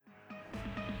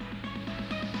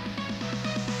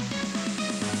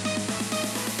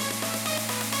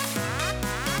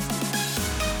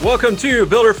Welcome to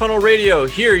Builder Funnel Radio.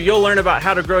 Here, you'll learn about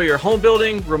how to grow your home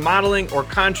building, remodeling, or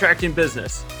contracting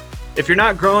business. If you're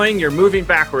not growing, you're moving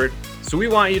backward. So we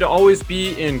want you to always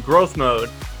be in growth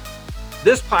mode.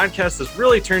 This podcast has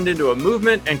really turned into a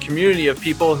movement and community of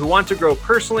people who want to grow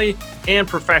personally and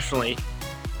professionally.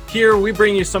 Here, we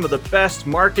bring you some of the best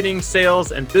marketing,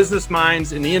 sales, and business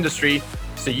minds in the industry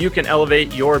so you can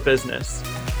elevate your business.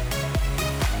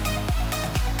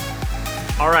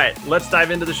 All right, let's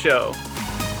dive into the show.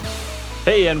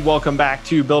 Hey, and welcome back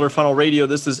to Builder Funnel Radio.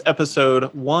 This is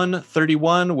episode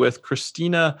 131 with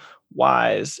Christina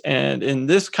Wise. And in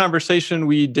this conversation,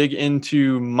 we dig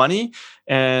into money.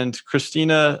 And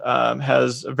Christina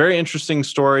has a very interesting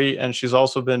story, and she's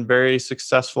also been very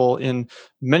successful in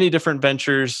many different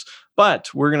ventures. But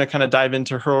we're going to kind of dive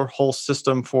into her whole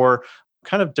system for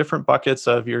kind of different buckets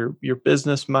of your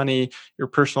business money, your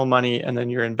personal money, and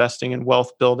then your investing and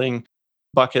wealth building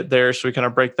bucket there. So we kind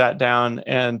of break that down,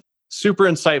 and super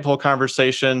insightful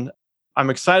conversation. I'm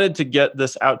excited to get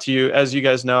this out to you. As you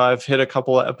guys know, I've hit a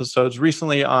couple of episodes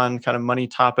recently on kind of money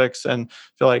topics and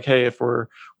feel like, hey, if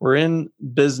we're in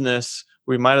business,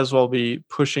 we might as well be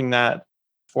pushing that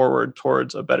forward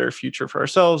towards a better future for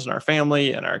ourselves and our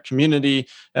family and our community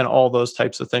and all those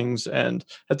types of things. And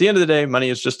at the end of the day, money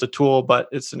is just a tool, but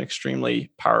it's an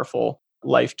extremely powerful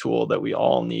life tool that we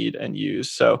all need and use.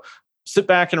 So sit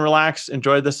back and relax.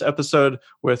 Enjoy this episode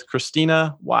with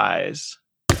Christina Wise.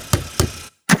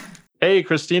 Hey,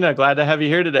 Christina, glad to have you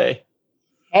here today.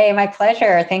 Hey, my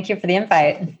pleasure. Thank you for the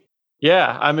invite.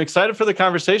 Yeah, I'm excited for the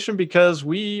conversation because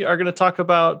we are going to talk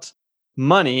about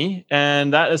money.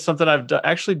 And that is something I've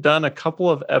actually done a couple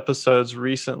of episodes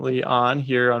recently on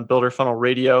here on Builder Funnel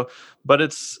Radio, but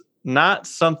it's not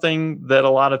something that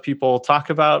a lot of people talk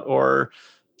about or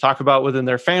talk about within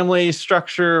their family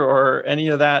structure or any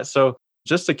of that. So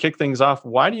just to kick things off,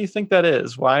 why do you think that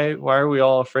is? Why are we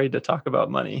all afraid to talk about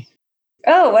money?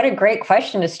 Oh, what a great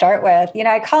question to start with.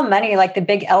 I call money like the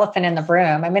big elephant in the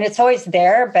room. I mean, it's always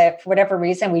there, but for whatever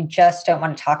reason, we just don't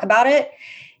want to talk about it.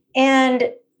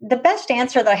 And the best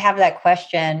answer that I have to that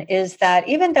question is that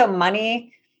even though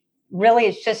money really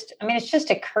is just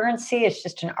a currency, it's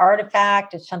just an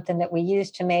artifact, it's something that we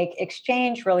use to make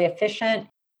exchange really efficient.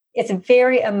 It's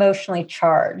very emotionally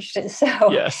charged. So,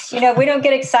 yes. We don't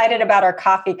get excited about our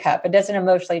coffee cup. It doesn't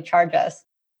emotionally charge us.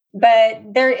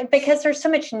 But because there's so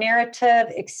much narrative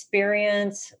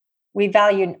experience, we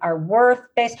value our worth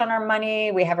based on our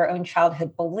money. We have our own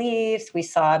childhood beliefs. We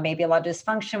saw maybe a lot of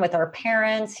dysfunction with our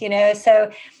parents, so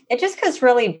it just goes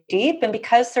really deep. And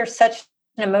because there's such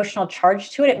an emotional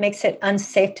charge to it, it makes it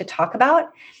unsafe to talk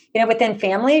about. Within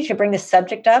families, you bring the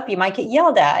subject up, you might get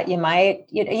yelled at. You might,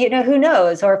 who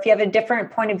knows? Or if you have a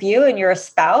different point of view and you're a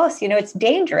spouse, it's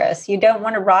dangerous. You don't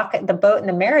want to rock the boat in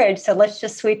the marriage. So let's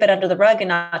just sweep it under the rug and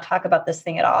not talk about this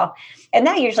thing at all. And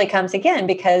that usually comes again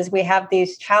because we have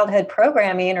these childhood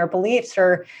programming or beliefs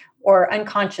or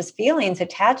unconscious feelings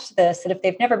attached to this that if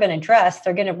they've never been addressed,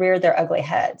 they're going to rear their ugly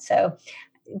head. So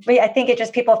I think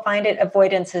people find it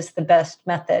avoidance is the best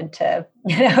method to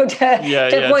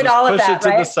avoid all of that. Push it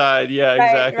to the side. Yeah,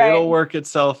 right, exactly. Right. It'll work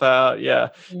itself out. Yeah.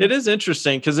 Mm-hmm. It is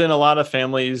interesting because in a lot of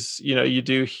families, you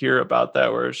do hear about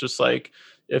that where it's just like,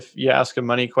 if you ask a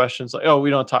money question, it's like, oh, we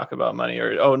don't talk about money,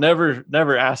 or, oh,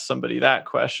 never ask somebody that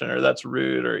question, or that's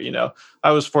rude. Or,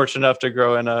 I was fortunate enough to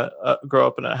grow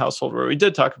up in a household where we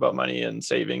did talk about money and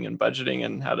saving and budgeting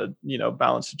and how to,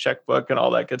 balance a checkbook and all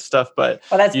that good stuff. But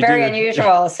that's very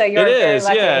unusual. So you're very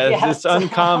lucky. Yeah, yes. It's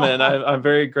uncommon. I'm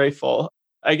very grateful.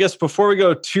 I guess before we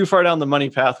go too far down the money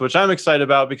path, which I'm excited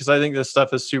about because I think this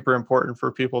stuff is super important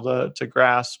for people to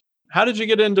grasp. How did you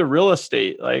get into real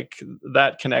estate? Like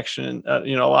that connection, a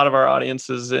lot of our audience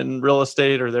is in real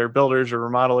estate or they're builders or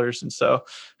remodelers. And so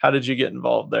how did you get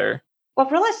involved there? Well,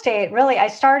 real estate, really, I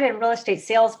started real estate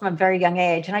sales from a very young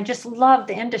age, and I just love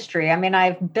the industry. I mean,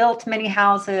 I've built many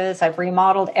houses. I've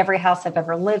remodeled every house I've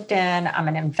ever lived in. I'm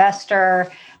an investor.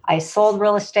 I sold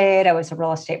real estate. I was a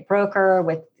real estate broker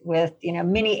with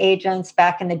many agents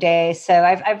back in the day. So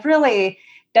I've really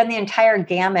done the entire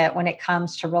gamut when it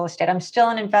comes to real estate. I'm still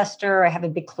an investor. I have a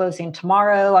big closing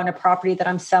tomorrow on a property that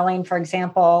I'm selling, for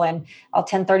example, and I'll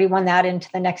 1031 that into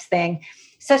the next thing.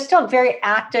 So still very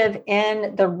active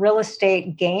in the real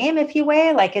estate game, if you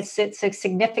will. Like it's a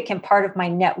significant part of my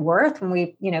net worth when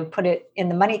we, put it in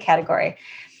the money category.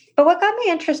 But what got me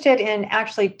interested in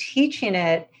actually teaching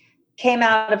it came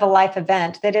out of a life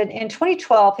event that in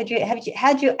 2012,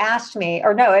 had you asked me,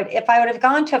 or no, if I would have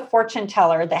gone to a fortune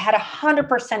teller that had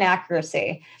 100%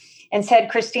 accuracy and said,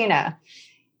 Christina,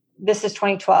 this is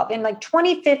 2012. In like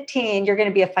 2015, you're going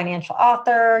to be a financial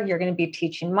author. You're going to be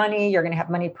teaching money. You're going to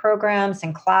have money programs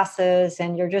and classes,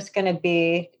 and you're just going to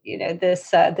be,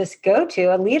 this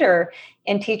go-to, a leader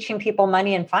in teaching people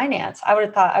money and finance. I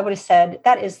would have said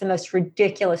that is the most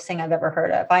ridiculous thing I've ever heard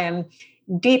of. I am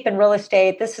deep in real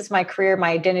estate. This is my career,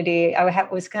 my identity.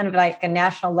 Was kind of like a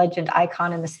national legend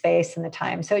icon in the space in the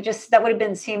time. So that would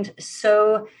have seemed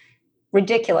so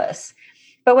ridiculous.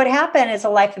 But what happened is a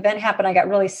life event happened. I got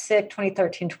really sick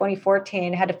 2013,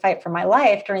 2014, had to fight for my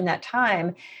life during that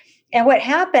time. And what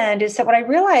happened is that what I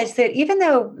realized that even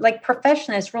though like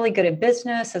professionally I was really good at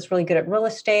business, I was really good at real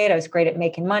estate, I was great at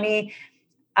making money,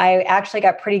 I actually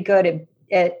got pretty good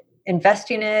at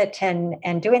investing it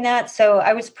and doing that. So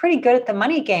I was pretty good at the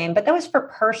money game, but that was for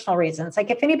personal reasons.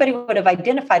 Like if anybody would have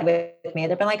identified with me,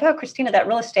 they'd been like, oh, Christina, that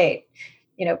real estate,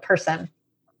 person.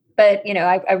 But,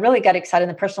 I really got excited on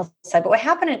the personal side. But what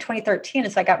happened in 2013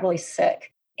 is I got really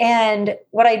sick. And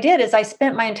what I did is I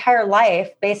spent my entire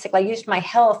life, basically, I used my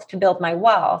health to build my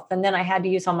wealth. And then I had to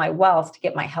use all my wealth to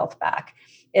get my health back,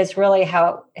 is really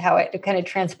how it kind of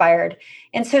transpired.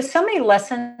 And so many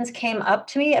lessons came up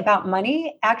to me about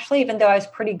money. Actually, even though I was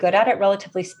pretty good at it,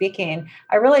 relatively speaking,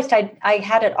 I realized I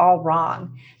had it all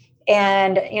wrong.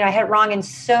 And, I had it wrong in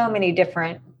so many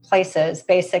different places,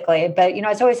 basically. But, I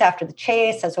was always after the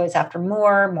chase. I was always after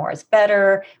more is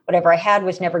better. Whatever I had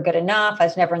was never good enough. I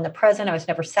was never in the present. I was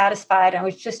never satisfied. I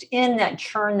was just in that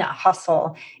churn, that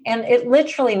hustle. And it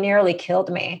literally nearly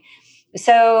killed me.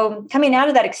 So coming out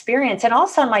of that experience, and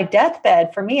also on my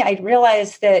deathbed, for me, I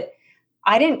realized that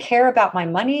I didn't care about my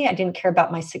money. I didn't care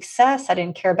about my success. I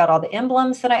didn't care about all the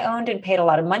emblems that I owned and paid a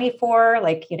lot of money for, and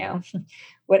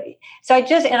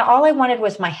all I wanted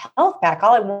was my health back.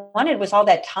 All I wanted was all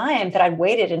that time that I'd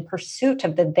waited in pursuit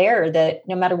of that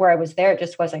no matter where I was there, it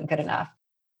just wasn't good enough.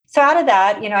 So out of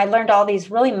that, I learned all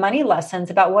these really money lessons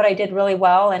about what I did really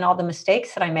well and all the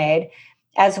mistakes that I made,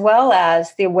 as well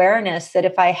as the awareness that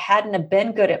if I hadn't have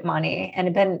been good at money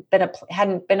and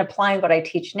hadn't been applying what I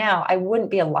teach now, I wouldn't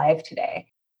be alive today.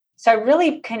 So I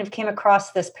really kind of came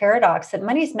across this paradox that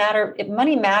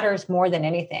money matters more than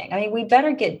anything. I mean, we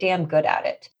better get damn good at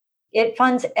it. It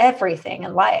funds everything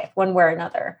in life, one way or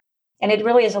another. And it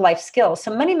really is a life skill.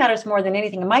 So money matters more than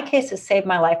anything. In my case, it saved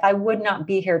my life. I would not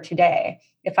be here today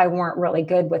if I weren't really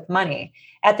good with money.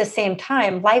 At the same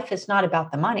time, life is not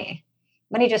about the money.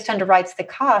 Money just underwrites the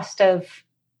cost of,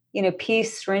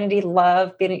 peace, serenity,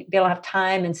 love, being able to have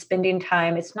time and spending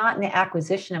time. It's not in the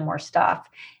acquisition of more stuff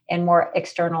and more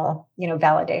external,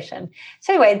 validation.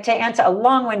 So anyway, to answer a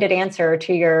long-winded answer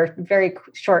to your very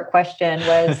short question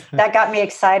was that got me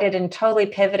excited and totally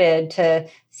pivoted to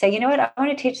say, you know what, I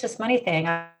want to teach this money thing.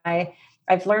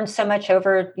 I've learned so much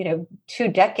over, 2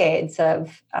 decades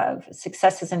of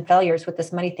successes and failures with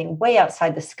this money thing, way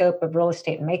outside the scope of real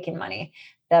estate and making money,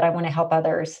 that I want to help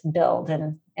others build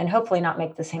and hopefully not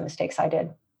make the same mistakes I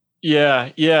did.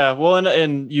 Yeah. Well,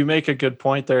 and you make a good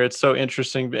point there. It's so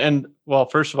interesting. And well,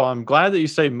 first of all, I'm glad that you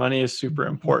say money is super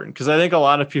important, because I think a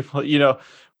lot of people,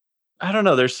 I don't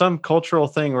know, there's some cultural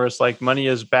thing where it's like money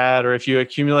is bad, or if you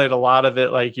accumulate a lot of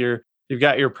it, like you've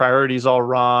got your priorities all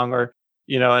wrong, or,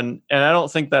 and I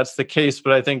don't think that's the case,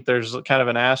 but I think there's kind of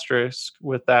an asterisk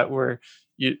with that where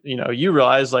you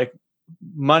realize like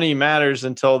money matters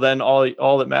until then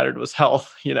all that mattered was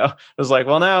health. It was like,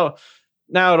 well,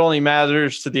 now it only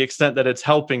matters to the extent that it's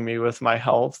helping me with my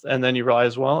health. And then you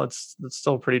realize, well, it's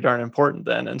still pretty darn important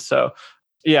then. And so,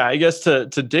 yeah, I guess to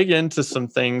dig into some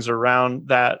things around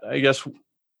that, I guess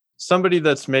somebody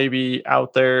that's maybe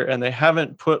out there and they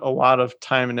haven't put a lot of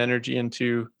time and energy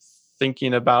into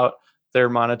thinking about their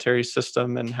monetary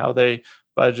system and how they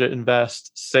budget,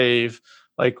 invest, save,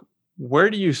 like,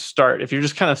 where do you start? If you're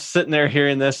just kind of sitting there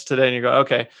hearing this today and you go,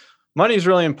 okay, money is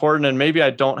really important, and maybe I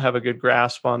don't have a good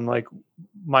grasp on like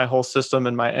my whole system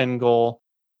and my end goal,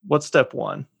 what's step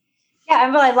one? Yeah,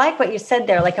 well, I like what you said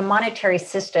there, like a monetary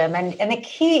system. And the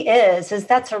key is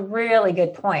that's a really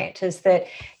good point, is that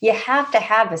you have to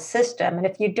have a system. And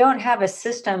if you don't have a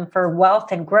system for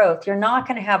wealth and growth, you're not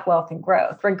going to have wealth and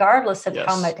growth, regardless of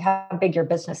how big your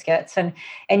business gets.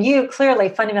 And you clearly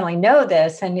fundamentally know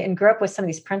this and grew up with some of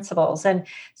these principles. And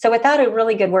so without a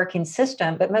really good working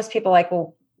system, but most people are like,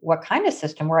 well, what kind of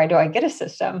system? Where do I get a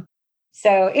system?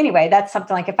 So anyway, that's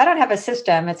something like, if I don't have a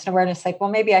system, it's an awareness like, well,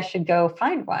 maybe I should go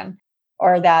find one.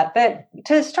 Or that. But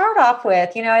to start off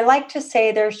with, I like to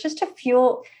say there's just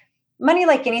money,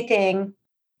 like anything,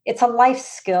 it's a life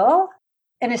skill,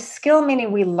 and a skill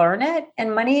meaning we learn it.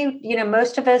 And money,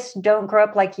 most of us don't grow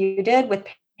up like you did with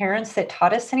parents that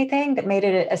taught us anything, that made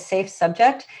it a safe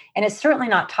subject. And it's certainly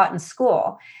not taught in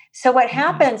school. So what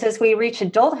happens as we reach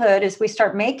adulthood is we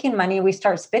start making money, we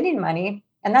start spending money,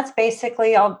 and that's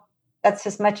basically all. That's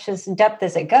as much as depth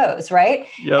as it goes, right?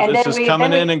 Yep, And it's then just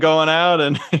coming in and going out,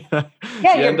 and yeah, you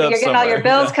you're end up getting all your somewhere.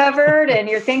 bills Yeah. covered, and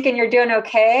you're thinking you're doing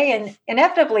okay, and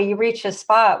inevitably you reach a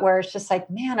spot where it's just like,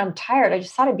 man, I'm tired. I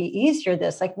just thought it'd be easier.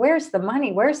 This, like, where's the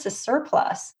money? Where's the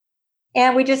surplus?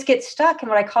 And we just get stuck in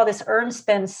what I call this earn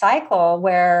spend cycle,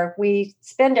 where we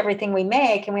spend everything we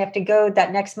make and we have to go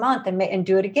that next month and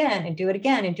do it again and do it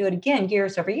again and do it again,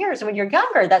 years over years. And when you're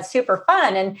younger, that's super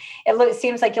fun. And it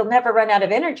seems like you'll never run out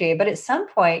of energy. But at some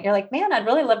point, you're like, man, I'd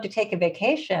really love to take a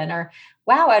vacation, or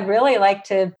wow, I'd really like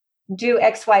to do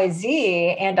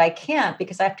XYZ. And I can't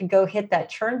because I have to go hit that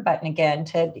churn button again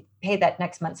to pay that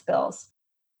next month's bills.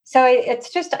 So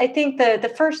it's just, I think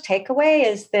the first takeaway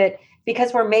is that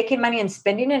because we're making money and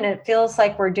spending it, and it feels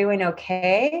like we're doing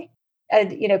okay.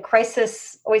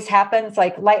 Crisis always happens.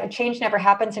 Like change never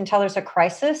happens until there's a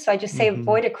crisis. So I just say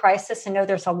avoid a crisis and know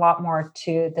there's a lot more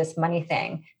to this money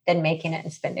thing than making it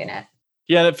and spending it.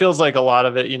 Yeah, and it feels like a lot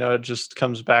of it, it just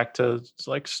comes back to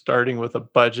like starting with a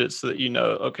budget so that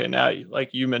okay, now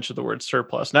like you mentioned the word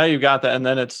surplus. Now you've got that, and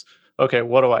then it's okay,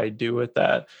 what do I do with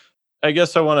that? I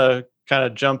guess I want to kind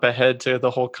of jump ahead to the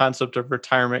whole concept of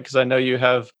retirement, because I know you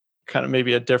have kind of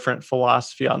maybe a different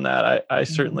philosophy on that. I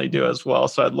certainly do as well.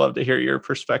 So I'd love to hear your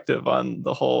perspective on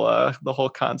the whole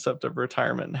concept of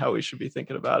retirement and how we should be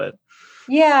thinking about it.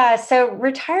 Yeah. So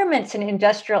retirement's an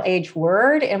industrial age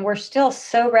word, and we're still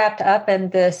so wrapped up in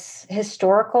this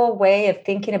historical way of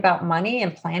thinking about money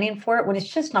and planning for it when it's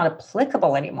just not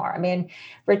applicable anymore. I mean,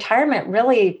 retirement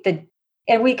really,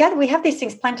 and we have these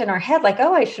things planted in our head, like,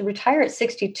 oh, I should retire at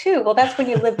 62. Well, that's when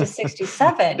you live to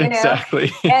 67,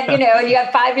 Exactly. And, and you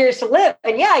have 5 years to live.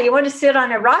 And yeah, you want to sit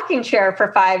on a rocking chair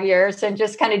for 5 years and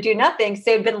just kind of do nothing. So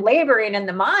they've been laboring in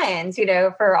the mines,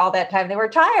 for all that time. They were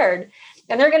tired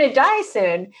and they're going to die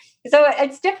soon. So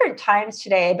it's different times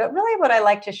today. But really what I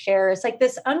like to share is like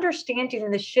this understanding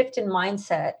and the shift in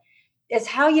mindset is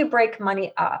how you break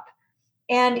money up.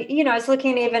 And, I was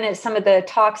looking even at some of the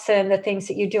talks and the things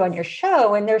that you do on your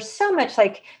show. And there's so much,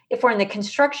 like, if we're in the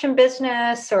construction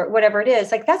business or whatever it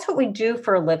is, like, that's what we do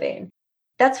for a living.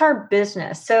 That's our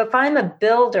business. So if I'm a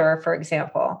builder, for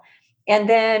example, and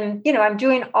then, I'm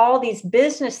doing all these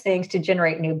business things to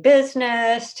generate new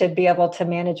business, to be able to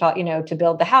manage all, to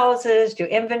build the houses, do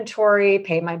inventory,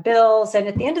 pay my bills. And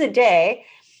at the end of the day,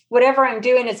 whatever I'm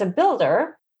doing as a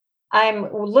builder,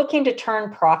 I'm looking to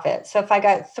turn profit. So if I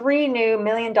got 3 new $1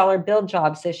 million build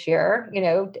jobs this year,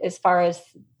 as far as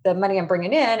the money I'm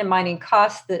bringing in and mining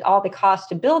costs, all the costs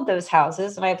to build those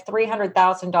houses, and I have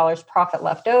 $300,000 profit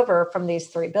left over from these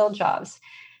 3 build jobs,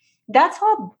 that's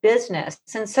all business.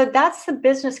 And so that's the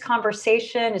business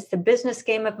conversation. It's the business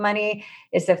game of money.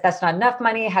 Is if that's not enough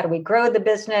money, how do we grow the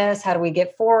business? How do we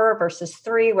get 4 versus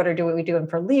 3? What are we doing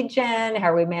for lead gen?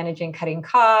 How are we managing cutting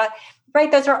costs? Right?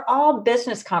 Those are all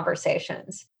business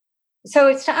conversations. So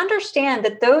it's to understand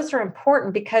that those are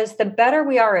important, because the better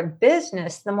we are at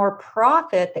business, the more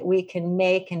profit that we can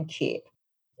make and keep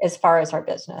as far as our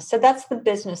business. So that's the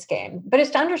business game. But it's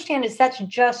to understand is that's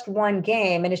just one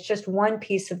game, and it's just one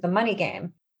piece of the money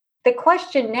game. The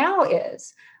question now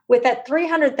is, with that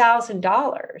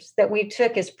 $300,000 that we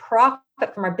took as profit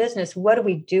from our business, what do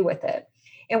we do with it?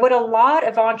 And what a lot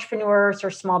of entrepreneurs or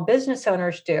small business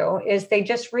owners do is they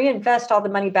just reinvest all the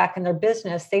money back in their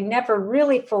business. They never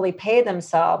really fully pay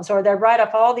themselves, or they write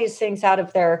off all these things out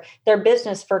of their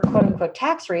business for quote unquote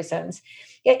tax reasons.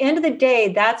 At the end of the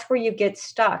day, that's where you get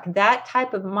stuck. That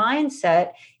type of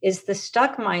mindset is the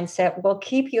stuck mindset, will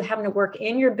keep you having to work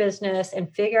in your business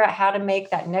and figure out how to make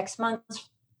that next month's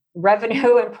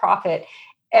revenue and profit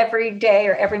every day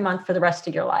or every month for the rest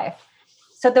of your life.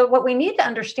 So what we need to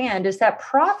understand is that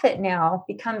profit now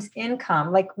becomes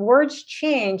income. Like, words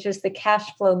change as the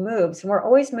cash flow moves, and we're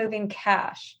always moving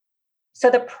cash. So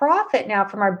the profit now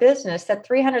from our business, that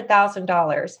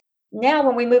 $300,000, now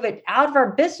when we move it out of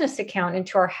our business account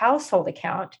into our household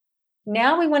account,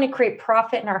 now we want to create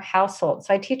profit in our household.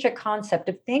 So I teach a concept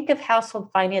of think of household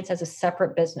finance as a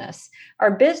separate business. Our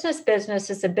business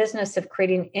is a business of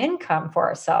creating income for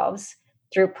ourselves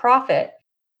through profit.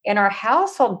 And our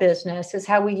household business is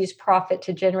how we use profit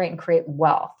to generate and create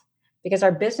wealth, because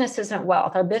our business isn't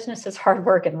wealth. Our business is hard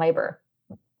work and labor.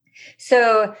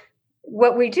 So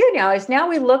what we do now is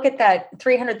we look at that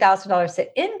 $300,000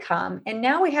 at income, and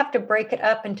now we have to break it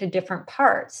up into different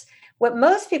parts. What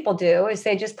most people do is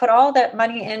they just put all that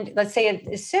money in, let's say,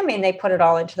 assuming they put it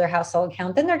all into their household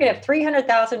account, then they're going to have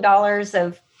 $300,000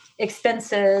 of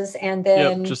expenses, and Yep,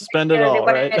 then just spend it all,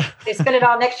 right? They spend it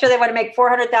all. Next year, they want to make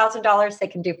 $400,000. They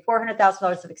can do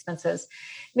 $400,000 of expenses.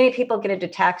 Many people get into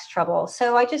tax trouble.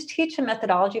 So I just teach a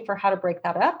methodology for how to break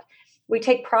that up. We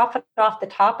take profit off the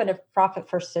top in a profit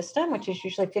first system, which is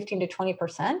usually 15 to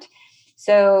 20%.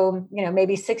 So,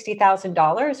 maybe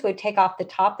 $60,000 would take off the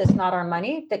top. That's not our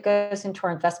money that goes into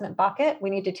our investment bucket. We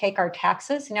need to take our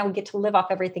taxes. And now we get to live off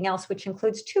everything else, which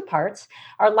includes two parts: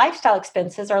 our lifestyle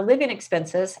expenses, our living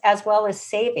expenses, as well as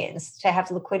savings to have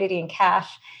liquidity and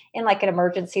cash in like an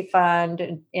emergency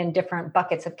fund in different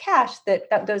buckets of cash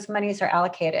that those monies are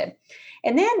allocated.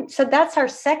 And then, so that's our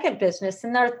second business.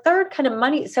 And our third kind of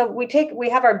money. So we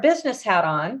have our business hat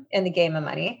on in the game of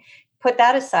money, put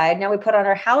that aside. Now we put on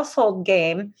our household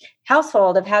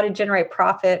of how to generate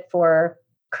profit for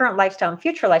current lifestyle and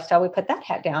future lifestyle. We put that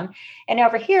hat down. And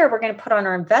over here, we're going to put on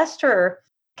our investor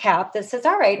cap that says,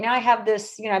 all right, now I have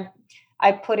this,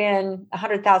 I put in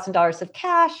 $100,000 of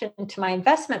cash into my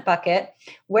investment bucket.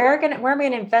 Where am I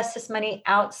going to invest this money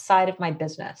outside of my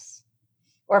business?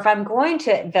 Or if I'm going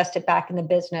to invest it back in the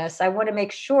business, I want to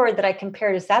make sure that I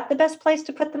compare, is that the best place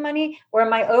to put the money? Or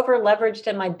am I over leveraged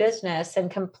in my business and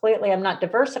I'm not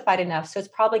diversified enough? So it's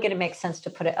probably going to make sense to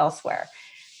put it elsewhere.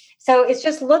 So it's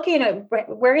just looking at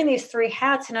wearing these three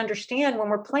hats and understand when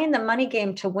we're playing the money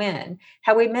game to win.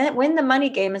 How we win the money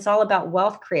game is all about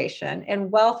wealth creation,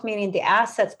 and wealth meaning the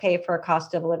assets pay for our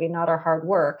cost of living, not our hard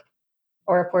work.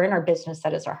 Or if we're in our business,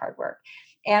 that is our hard work.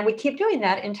 And we keep doing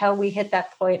that until we hit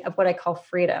that point of what I call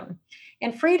freedom.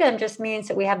 And freedom just means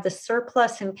that we have the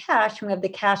surplus in cash and we have the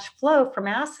cash flow from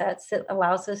assets that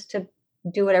allows us to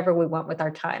do whatever we want with our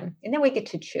time. And then we get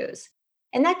to choose.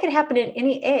 And that could happen at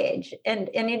any age. And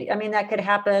that could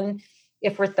happen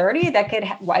if we're 30,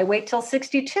 why wait till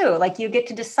 62? Like you get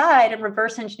to decide and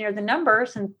reverse engineer the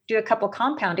numbers and do a couple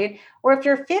compounding. Or if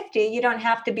you're 50, you don't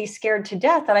have to be scared to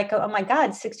death that I go, oh my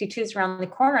God, 62 is around the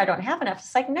corner. I don't have enough.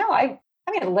 It's like, no, I'm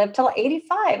going to live till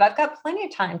 85. I've got plenty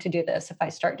of time to do this if I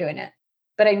start doing it,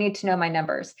 but I need to know my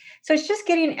numbers. So it's just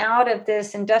getting out of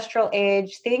this industrial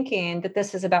age thinking that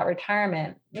this is about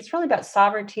retirement. It's really about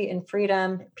sovereignty and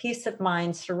freedom, peace of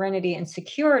mind, serenity, and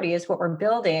security is what we're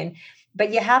building.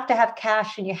 But you have to have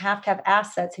cash and you have to have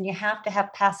assets and you have to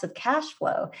have passive cash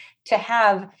flow to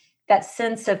have that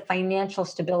sense of financial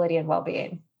stability and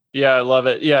well-being. Yeah, I love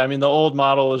it. Yeah, I mean, the old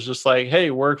model is just like,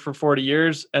 hey, work for 40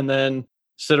 years and then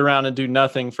sit around and do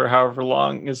nothing for however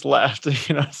long is left.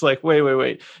 It's like,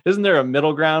 wait. Isn't there a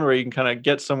middle ground where you can kind of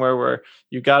get somewhere where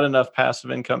you got enough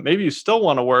passive income? Maybe you still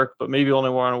want to work, but maybe you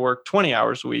only want to work 20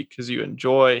 hours a week because you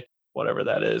enjoy whatever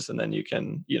that is. And then you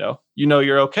can,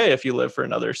 you're okay if you live for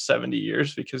another 70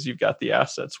 years because you've got the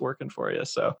assets working for you.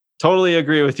 So totally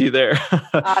agree with you there.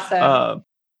 Awesome.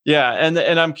 Yeah. And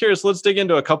I'm curious, let's dig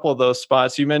into a couple of those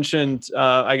spots. You mentioned,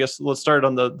 I guess let's start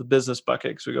on the business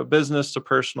bucket. So we go business to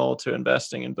personal to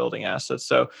investing and building assets.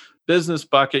 So business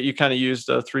bucket, you kind of used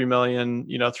a 3 million,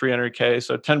 300K.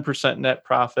 So 10% net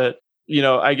profit,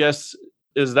 I guess,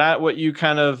 is that what you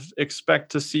kind of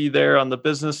expect to see there on the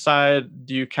business side?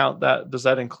 Do you count that? Does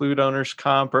that include owner's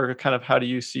comp, or kind of how do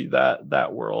you see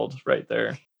that world right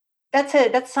there?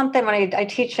 That's something when I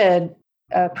teach a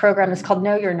program, it's called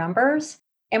Know Your Numbers.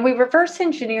 And we reverse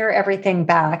engineer everything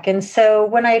back. And so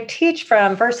when I teach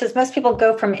versus most people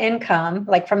go from income,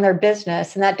 like from their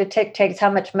business, and that dictates how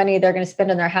much money they're going to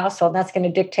spend in their household. And that's going to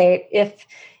dictate if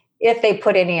they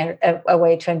put any a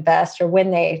way to invest or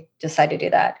when they decide to do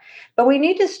that. But we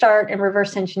need to start and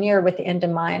reverse engineer with the end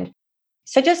in mind.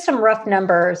 So just some rough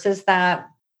numbers is that,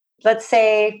 let's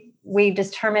say we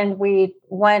determined we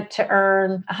want to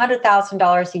earn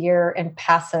 $100,000 a year in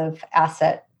passive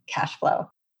asset cash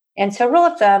flow. And so rule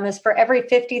of thumb is for every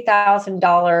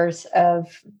 $50,000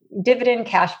 of dividend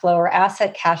cash flow or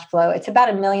asset cash flow, it's about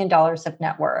 $1 million of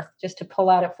net worth, just to pull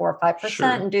out at 4 or 5% Sure.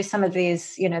 And do some of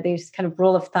these, these kind of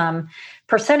rule of thumb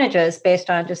percentages based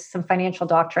on just some financial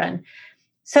doctrine.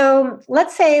 So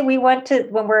let's say we want to,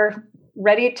 when we're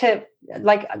ready to,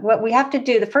 like what we have to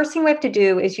do, the first thing we have to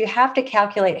do is you have to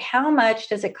calculate how much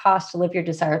does it cost to live your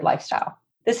desired lifestyle.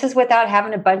 This is without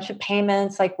having a bunch of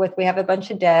payments, we have a bunch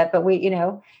of debt, but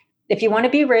if you want to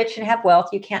be rich and have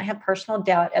wealth, you can't have personal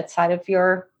debt outside of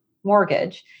your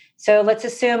mortgage. So let's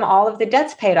assume all of the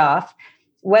debt's paid off.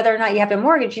 Whether or not you have a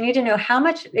mortgage, you need to know how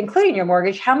much, including your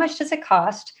mortgage, how much does it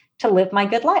cost to live my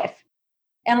good life?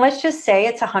 And let's just say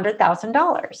it's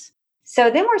 $100,000. So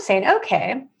then we're saying,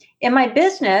 okay, in my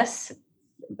business,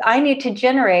 I need to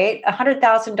generate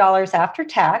 $100,000 after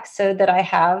tax so that I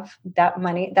have that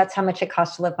money. That's how much it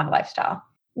costs to live my lifestyle.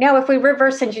 Now, if we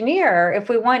reverse engineer, if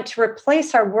we want to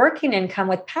replace our working income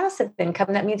with passive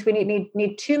income, that means we need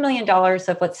 $2 million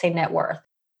of, let's say, net worth.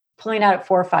 pulling out at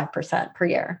 4 or 5% per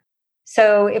year.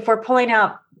 So if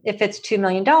it's $2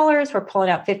 million, we're pulling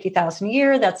out 50,000 a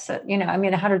year. That's,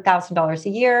 $100,000 a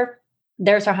year.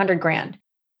 There's $100,000.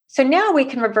 So now we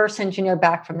can reverse engineer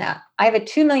back from that. I have a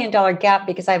 $2 million gap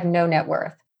because I have no net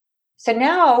worth. So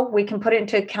now we can put it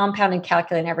into compound and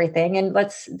calculate everything.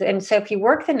 And so if you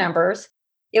work the numbers,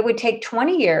 it would take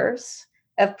 20 years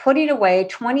of putting away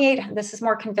this is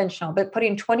more conventional, but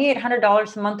putting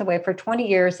 $2,800 a month away for 20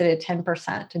 years at a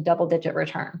 10%, a double-digit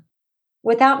return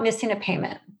without missing a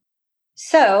payment.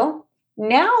 So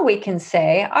now we can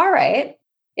say, all right,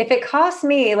 if it costs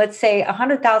me, let's say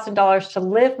 $100,000 to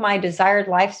live my desired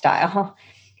lifestyle,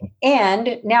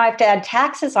 and now I have to add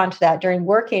taxes onto that during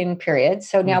working periods.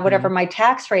 So now whatever my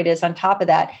tax rate is on top of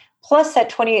that, plus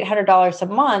that $2,800 a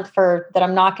month that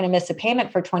I'm not going to miss a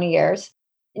payment for 20 years.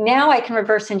 Now I can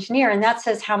reverse engineer, and that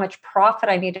says how much profit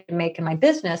I need to make in my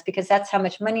business, because that's how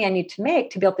much money I need to make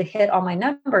to be able to hit all my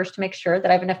numbers to make sure that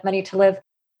I have enough money to live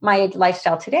my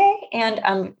lifestyle today, and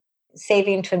I'm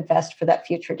saving to invest for that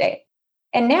future date.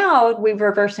 And now we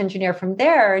reverse engineer from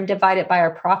there and divide it by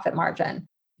our profit margin.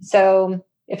 So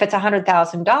if it's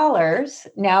 $100,000,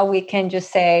 now we can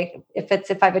just say, if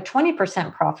I have a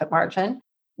 20% profit margin,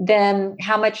 then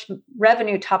how much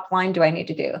revenue top line do I need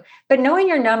to do? But knowing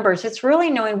your numbers, it's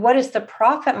really knowing what is the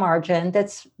profit margin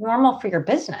that's normal for your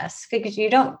business, because you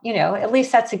don't, at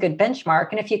least that's a good benchmark.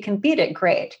 And if you can beat it,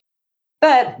 great.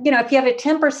 But, if you have a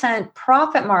 10%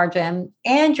 profit margin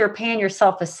and you're paying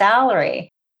yourself a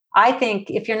salary, I think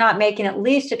if you're not making at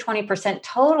least a 20%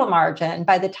 total margin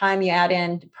by the time you add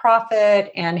in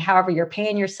profit and however you're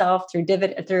paying yourself through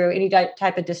any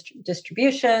type of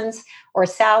distributions or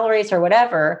salaries or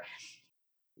whatever,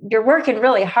 you're working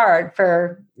really hard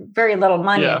for very little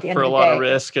money at the end of the day. For a lot of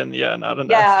risk and not enough.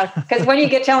 Yeah, because when you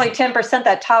get to only 10%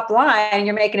 that top line,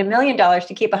 you're making $1 million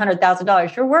to keep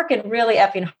 $100,000. You're working really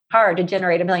effing hard to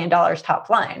generate $1 million top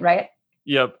line, right?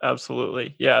 Yep,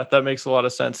 absolutely. Yeah, that makes a lot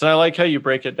of sense. And I like how you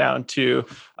break it down too.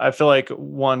 I feel like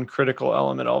one critical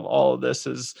element of all of this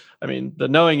is, the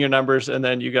knowing your numbers, and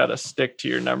then you got to stick to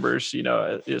your numbers,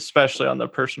 especially on the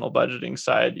personal budgeting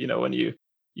side, when you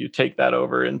take that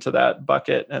over into that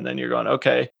bucket, and then you're going,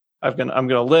 okay, I'm going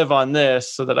to live on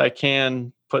this so that I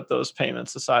can put those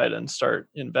payments aside and start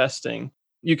investing.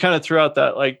 You kind of threw out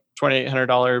that like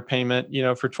 $2,800 payment,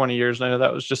 for 20 years. And I know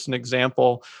that was just an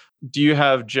example. Do you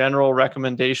have general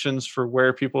recommendations for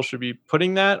where people should be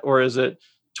putting that, or is it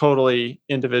totally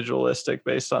individualistic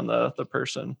based on the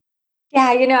person? Yeah,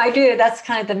 I do. That's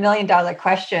kind of the $1 million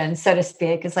question, so to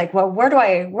speak. It's like, well, where do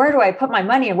I put my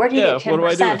money, and where do you get 10%? What do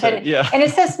I do with it? Yeah. And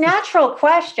it's this natural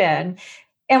question.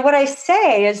 And what I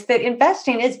say is that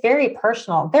investing is very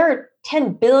personal. There are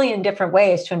 10 billion different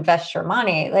ways to invest your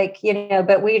money.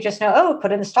 But we just know,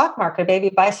 put it in the stock market, maybe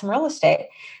buy some real estate.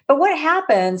 But what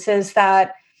happens is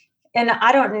that, and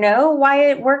I don't know why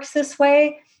it works this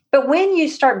way, but when you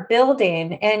start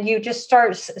building and you just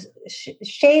start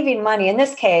shaving money, in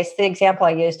this case, the example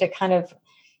I used, it kind of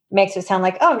makes it sound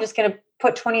like, I'm just going to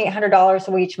put $2,800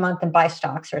 away each month and buy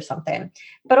stocks or something.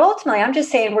 But ultimately, I'm just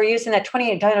saying we're using that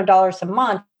 $2,800 a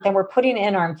month and we're putting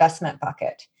in our investment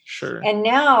bucket. Sure. And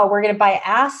now we're going to buy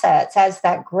assets as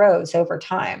that grows over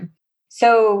time.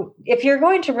 So if you're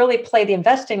going to really play the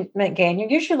investment game, you're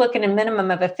usually looking at a minimum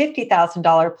of a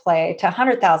 $50,000 play to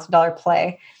 $100,000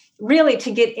 play, really to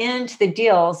get into the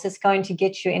deals that's going to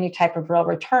get you any type of real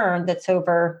return that's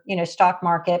over, stock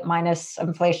market minus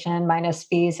inflation, minus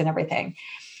fees and everything.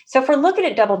 So if we're looking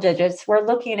at double digits, we're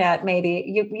looking at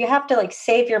maybe you have to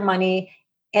save your money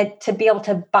and to be able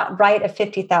to write a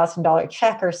 $50,000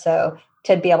 check or so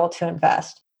to be able to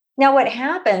invest. Now, what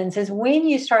happens is when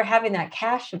you start having that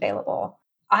cash available,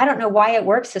 I don't know why it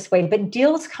works this way, but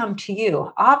deals come to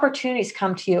you, opportunities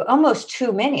come to you, almost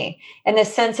too many, in the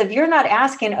sense of you're not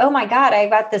asking, oh my God, I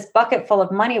got this bucket full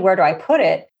of money, where do I put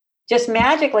it? Just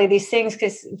magically, these things,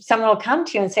 because someone will come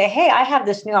to you and say, hey, I have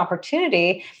this new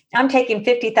opportunity. I'm taking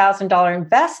 $50,000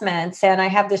 investments, and I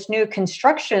have this new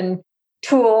construction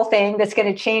tool thing that's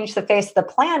going to change the face of the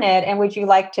planet. And would you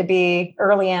like to be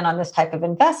early in on this type of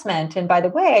investment? And by the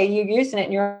way, you're using it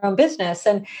in your own business.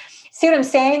 And see what I'm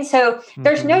saying? So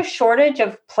there's no shortage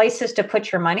of places to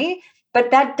put your money,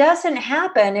 but that doesn't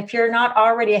happen if you're not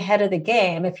already ahead of the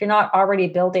game, if you're not already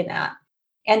building that.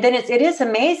 And then it is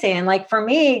amazing. Like for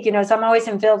me, as I'm always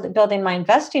building my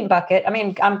investing bucket,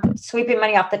 I'm sweeping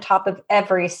money off the top of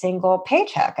every single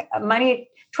paycheck. Money,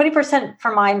 20%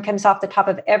 for mine comes off the top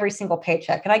of every single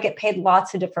paycheck. And I get paid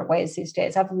lots of different ways these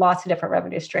days. I have lots of different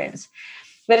revenue streams,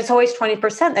 but it's always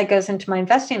 20% that goes into my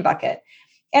investing bucket.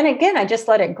 And again, I just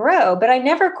let it grow, but I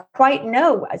never quite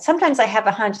know. Sometimes I have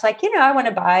a hunch like, I want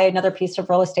to buy another piece of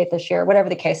real estate this year, whatever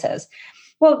the case is.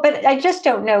 Well, but I just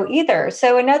don't know either.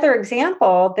 So another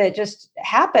example that just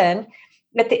happened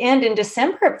at the end in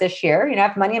December of this year, I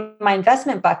have money in my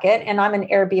investment bucket and I'm an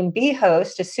Airbnb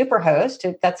host, a super host.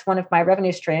 That's one of my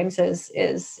revenue streams is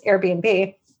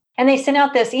Airbnb. And they sent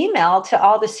out this email to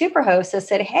all the super hosts that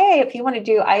said, hey, if you want to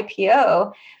do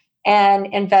IPO and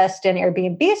invest in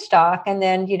Airbnb stock, and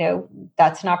then,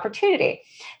 that's an opportunity.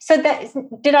 So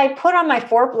did I put on my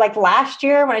like last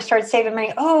year when I started saving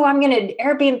money,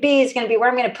 Airbnb is going to be where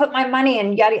I'm going to put my money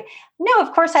and yada. No,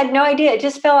 of course, I had no idea. It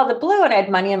just fell out of the blue and I had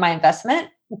money in my investment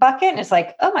bucket. And it's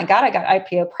like, oh my God, I got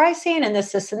IPO pricing and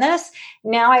this, and this.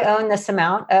 Now I own this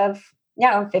amount of,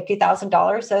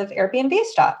 $50,000 of Airbnb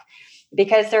stock.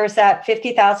 Because there's that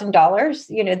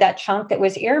 $50,000, that chunk that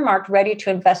was earmarked ready to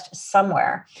invest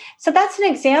somewhere. So that's an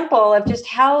example of just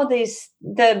how the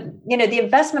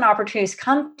investment opportunities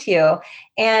come to you.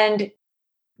 And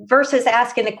versus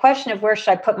asking the question of where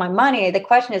should I put my money, the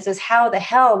question is how the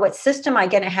hell, what system am I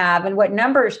going to have and what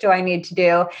numbers do I need to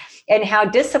do? And how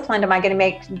disciplined am I going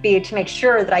to be to make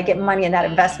sure that I get money in that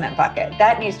investment bucket?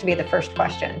 That needs to be the first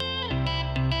question.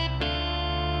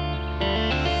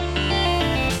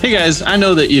 Hey guys, I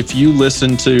know that if you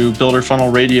listen to Builder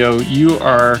Funnel Radio, you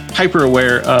are hyper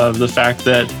aware of the fact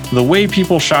that the way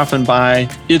people shop and buy,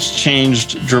 it's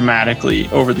changed dramatically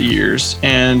over the years.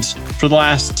 And for the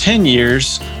last 10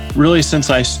 years, really since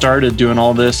I started doing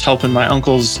all this, helping my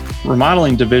uncle's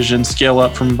remodeling division scale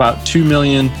up from about 2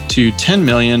 million to 10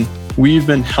 million, we've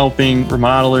been helping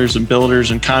remodelers and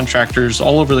builders and contractors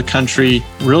all over the country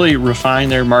really refine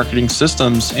their marketing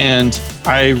systems. And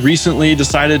I recently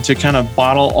decided to kind of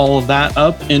bottle all of that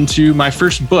up into my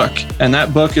first book. And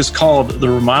that book is called The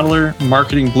Remodeler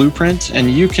Marketing Blueprint. And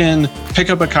you can pick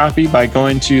up a copy by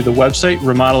going to the website,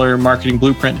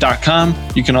 remodelermarketingblueprint.com.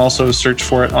 You can also search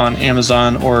for it on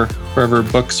Amazon or wherever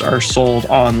books are sold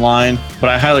online. But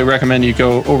I highly recommend you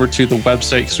go over to the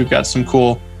website because we've got some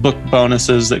cool book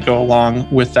bonuses that go along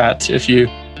with that if you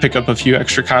pick up a few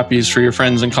extra copies for your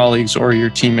friends and colleagues or your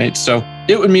teammates. So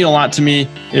it would mean a lot to me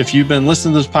if you've been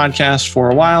listening to this podcast for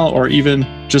a while or even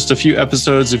just a few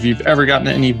episodes. If you've ever gotten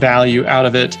any value out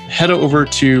of it, head over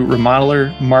to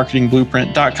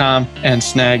remodelermarketingblueprint.com and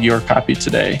snag your copy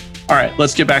today. All right,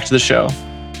 let's get back to the show.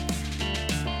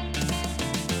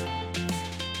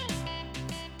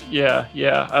 Yeah,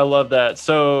 I love that.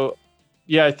 So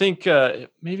yeah, I think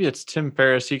maybe it's Tim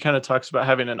Ferriss. He kind of talks about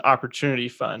having an opportunity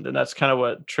fund. And that's kind of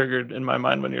what triggered in my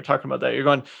mind when you're talking about that. You're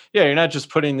going, yeah, you're not just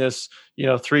putting this,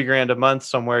 $3,000 a month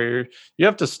somewhere. You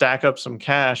have to stack up some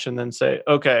cash and then say,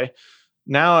 okay,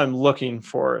 now I'm looking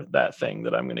for that thing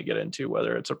that I'm going to get into,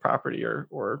 whether it's a property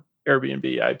or Airbnb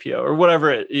IPO or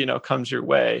whatever it, comes your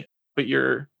way. But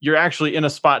you're actually in a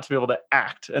spot to be able to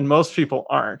act. And most people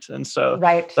aren't. And so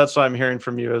That's what I'm hearing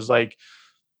from you is like,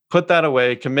 put that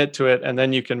away, commit to it, and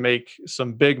then you can make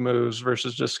some big moves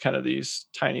versus just kind of these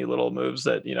tiny little moves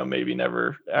that, maybe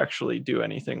never actually do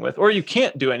anything with, or you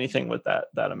can't do anything with that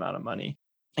amount of money.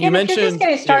 You mentioned, if you're just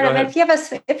getting started,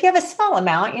 if you have a small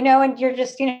amount, and you're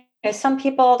just, some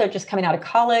people, they're just coming out of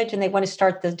college and they want to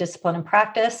start the discipline and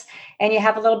practice, and you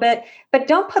have a little bit, but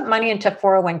don't put money into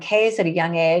 401ks at a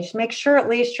young age. Make sure at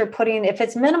least you're putting, if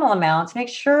it's minimal amounts, make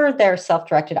sure they're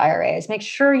self-directed IRAs. Make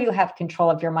sure you have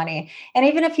control of your money. And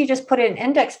even if you just put it in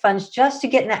index funds, just to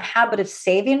get in that habit of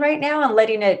saving right now and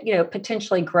letting it,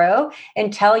 potentially grow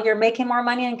until you're making more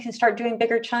money and can start doing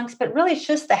bigger chunks. But really, it's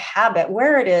just the habit.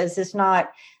 Where it is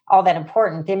not all that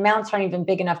important. The amounts aren't even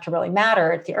big enough to really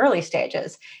matter at the early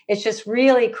stages. It's just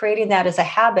really creating that as a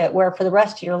habit where for the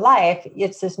rest of your life,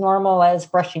 it's as normal as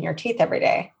brushing your teeth every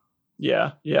day.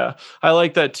 Yeah. I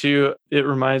like that too. It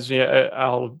reminds me,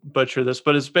 I'll butcher this,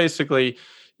 but it's basically,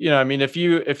 if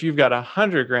you've got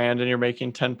 $100,000 and you're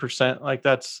making 10%, like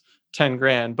that's 10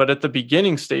 grand. But at the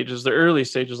beginning stages, the early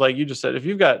stages, like you just said, if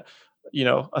you've got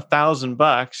 $1,000,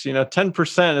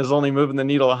 10% is only moving the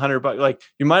needle $100. Like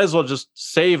you might as well just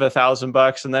save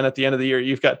 $1,000. And then at the end of the year,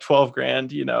 you've got 12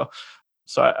 grand,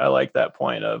 So I like that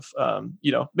point of,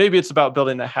 maybe it's about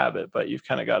building the habit, but you've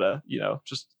kind of got to,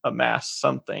 just amass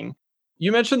something.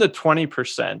 You mentioned the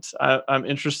 20%. I'm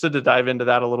interested to dive into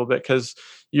that a little bit because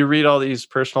you read all these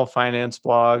personal finance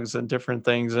blogs and different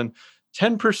things, and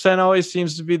 10% always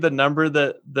seems to be the number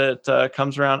that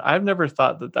comes around. I've never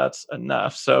thought that that's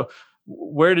enough. So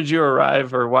where did you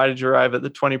arrive, or why did you arrive at the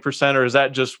 20%, or is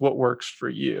that just what works for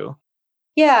you?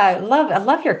 Yeah, I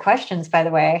love your questions, by the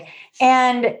way.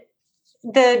 And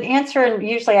the answer, and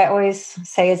usually I always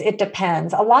say, is it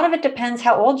depends. A lot of it depends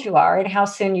how old you are and how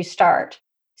soon you start.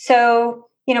 So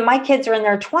my kids are in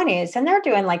their 20s and they're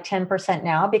doing like 10%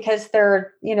 now because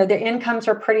their incomes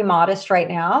are pretty modest right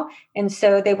now. And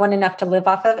so they want enough to live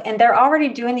off of, and they're already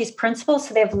doing these principles.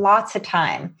 So they have lots of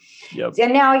time. Yep.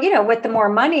 And now, with the more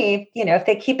money, if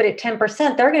they keep it at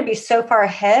 10%, they're going to be so far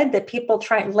ahead that people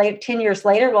 10 years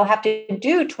later will have to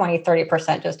do 20,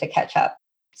 30% just to catch up.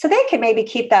 So they could maybe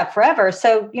keep that forever.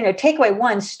 So, takeaway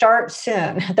one, start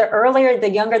soon. The earlier,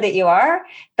 the younger that you are,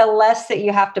 the less that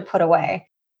you have to put away.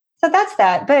 So that's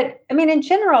that. But I mean, in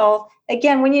general,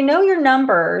 again, when you know your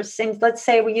numbers, and let's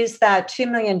say we use that $2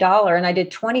 million and I did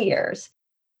 20 years.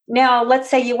 Now, let's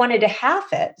say you wanted to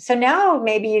half it. So now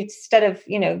maybe instead of,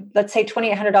 let's say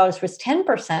 $2,800 was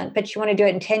 10%, but you want to do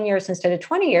it in 10 years instead of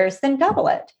 20 years, then double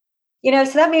it.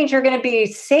 So that means you're going to be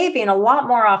saving a lot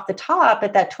more off the top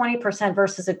at that 20%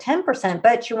 versus a 10%,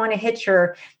 but you want to hit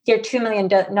your $2 million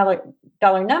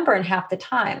number in half the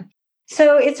time.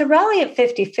 So it's a rally at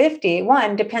 50-50.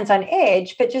 One depends on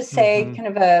age, but just say kind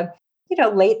of a,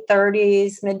 late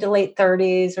 30s, mid to late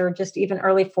 30s, or just even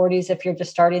early 40s if you're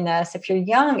just starting this. If you're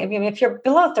young, if you're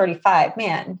below 35,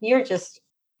 man,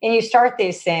 and you start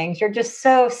these things, you're just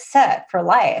so set for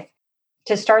life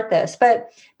to start this.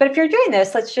 But if you're doing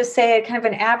this, let's just say at kind of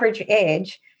an average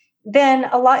age, then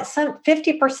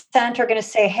 50% are going to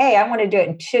say, hey, I want to do it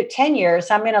in 10 years.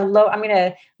 I'm going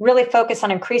to really focus on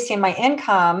increasing my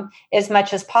income as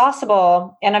much as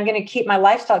possible. And I'm going to keep my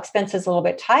lifestyle expenses a little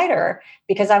bit tighter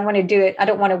because I want to do it. I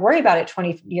don't want to worry about it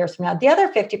 20 years from now. The other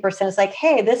 50% is like,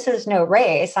 hey, this is no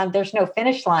race. There's no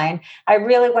finish line. I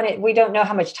really want it. We don't know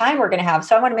how much time we're going to have.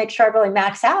 So I want to make sure I really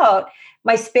max out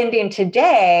my spending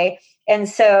today. And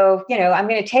so, I'm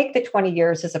going to take the 20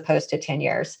 years as opposed to 10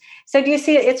 years. So do you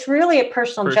see, it's really a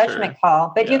personal judgment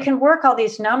call, but you can work all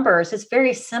these numbers. It's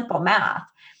very simple math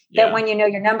that when you know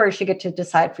your numbers, you get to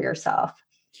decide for yourself.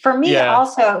 For me,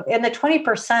 also in the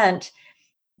 20%,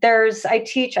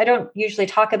 I don't usually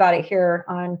talk about it here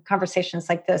on conversations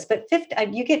like this, but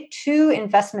you get 2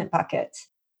 investment buckets.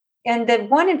 And the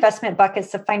one investment bucket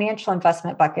is the financial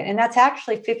investment bucket. And that's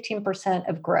actually 15%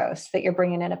 of gross that you're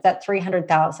bringing in, of that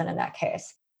 300,000 in that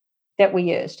case that we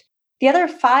used. The other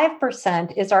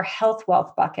 5% is our health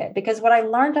wealth bucket, because what I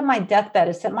learned on my deathbed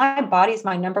is that my body is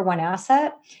my number one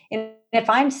asset. And if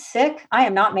I'm sick, I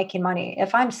am not making money.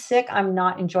 If I'm sick, I'm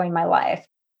not enjoying my life.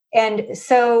 And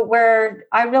so where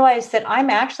I realized that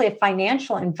I'm actually a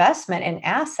financial investment and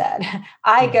asset,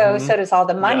 I go, so does all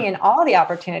the money and all the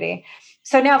opportunity.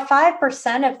 So now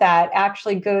 5% of that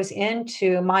actually goes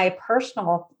into my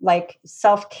personal,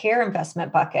 self-care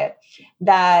investment bucket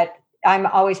that I'm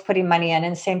always putting money in.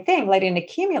 And same thing, letting it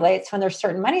accumulates when there's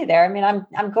certain money there. I mean,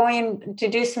 I'm going to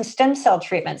do some stem cell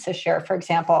treatments this year, for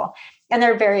example, and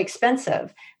they're very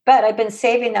expensive. But I've been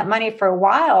saving that money for a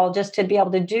while just to be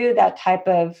able to do that type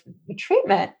of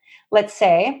treatment. Let's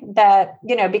say that,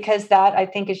 because that I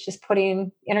think is just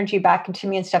putting energy back into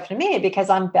me and stuff to me, because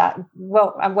I'm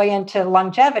way into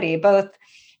longevity,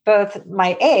 both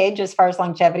my age as far as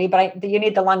longevity, but you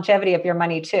need the longevity of your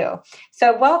money too.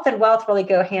 So wealth and wealth really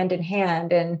go hand in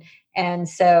hand. And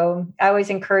so I always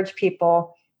encourage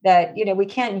people that, we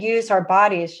can't use our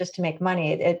bodies just to make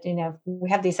money. We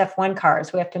have these F1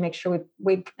 cars. We have to make sure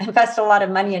we invest a lot of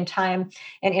money and time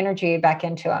and energy back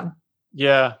into them.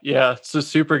 Yeah, it's a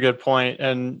super good point.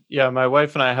 And my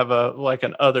wife and I have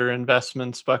an other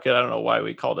investments bucket. I don't know why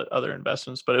we called it other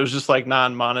investments, but it was just like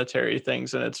non-monetary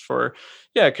things. And it's for,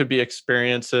 it could be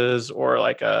experiences or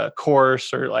like a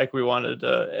course, or like we wanted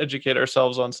to educate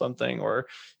ourselves on something, or,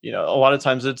 a lot of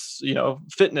times it's,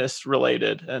 fitness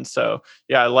related. And so,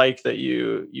 I like that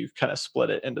you kind of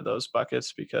split it into those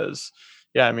buckets, because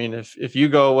I mean, if you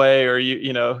go away, or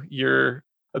you're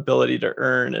ability to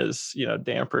earn is,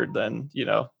 dampered, then,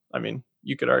 I mean,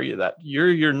 you could argue that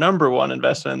you're your number one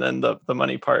investment, and then the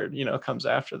money part, comes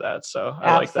after that. So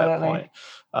I like that point.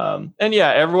 And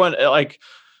everyone,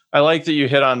 I like that you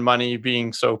hit on money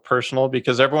being so personal,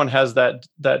 because everyone has that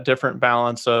different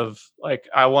balance of like,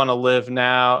 I want to live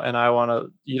now and I want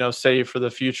to, save for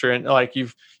the future. And like,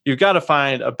 you've got to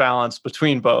find a balance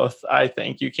between both. I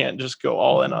think you can't just go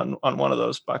all in on one of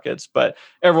those buckets, but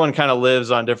everyone kind of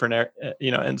lives on different,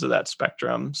 ends of that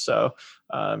spectrum. So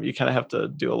you kind of have to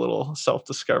do a little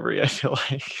self-discovery, I feel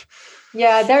like.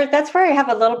 Yeah, that's where I have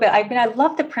a little bit. I mean, I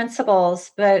love the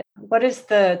principles, but what is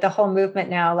the whole movement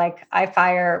now? Like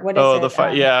iFire, what is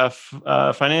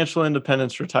it? Financial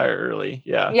independence, retire early.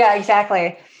 Yeah. Yeah,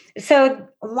 exactly. So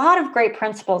a lot of great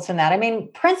principles in that. I mean,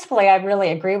 principally, I really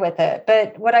agree with it.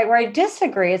 But where I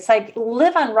disagree, it's like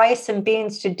live on rice and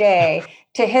beans today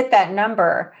to hit that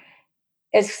number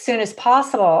as soon as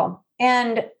possible.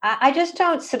 And I just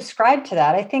don't subscribe to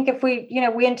that. I think if we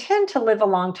intend to live a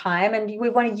long time and we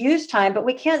want to use time, but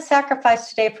we can't sacrifice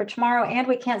today for tomorrow, and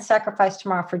we can't sacrifice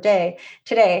tomorrow for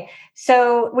today.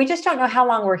 So we just don't know how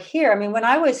long we're here. I mean, when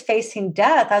I was facing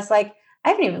death, I was like, I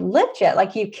haven't even lived yet.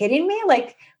 Like, are you kidding me?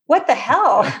 Like, what the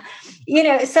hell?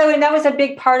 And that was a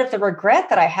big part of the regret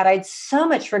that I had. I had so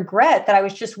much regret that I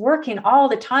was just working all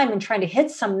the time and trying to hit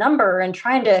some number and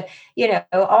trying to,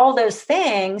 all those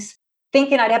things,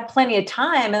 thinking I'd have plenty of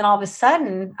time. And all of a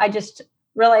sudden, I just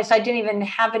realized I didn't even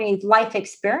have any life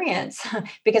experience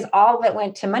because all of it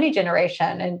went to money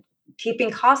generation and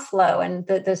keeping costs low and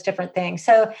those different things.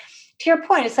 So to your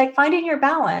point, it's like finding your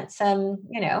balance, and,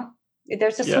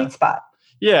 there's a sweet spot.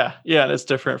 Yeah. And it's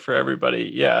different for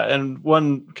everybody. Yeah. And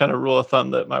one kind of rule of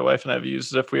thumb that my wife and I have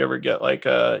used is if we ever get like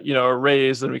a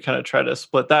raise, then we kind of try to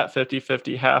split that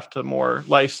 50-50, half to more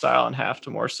lifestyle and half to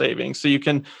more savings. So you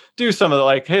can do some of the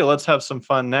like, hey, let's have some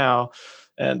fun now.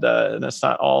 And it's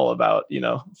not all about,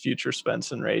 future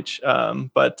Spence and Rach.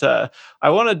 But I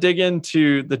want to dig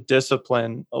into the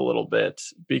discipline a little bit,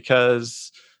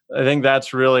 because I think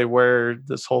that's really where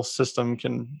this whole system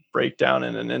can break down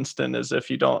in an instant, is if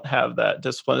you don't have that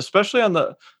discipline, especially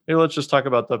maybe let's just talk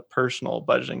about the personal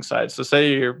budgeting side. So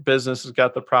say your business has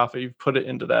got the profit, you've put it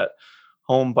into that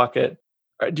home bucket.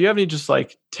 Do you have any just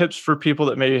like tips for people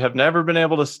that maybe have never been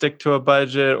able to stick to a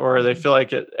budget, or they feel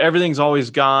like everything's always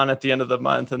gone at the end of the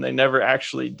month and they never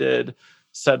actually did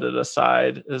set it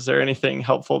aside? Is there anything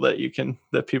helpful that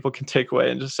people can take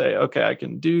away and just say, okay, I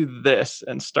can do this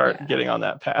and start getting on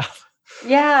that path?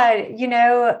 Yeah,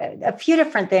 a few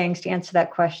different things to answer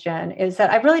that question is that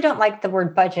I really don't like the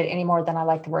word budget any more than I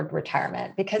like the word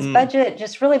retirement, because budget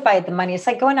just really by the money. It's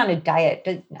like going on a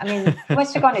diet. I mean, who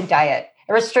wants to go on a diet,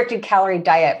 a restricted calorie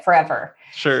diet forever?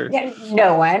 Sure. Yeah,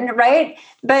 no one, right?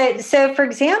 But so, for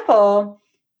example,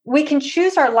 we can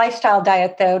choose our lifestyle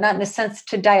diet, though, not in the sense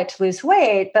to diet to lose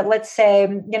weight, but let's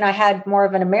say, I had more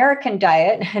of an American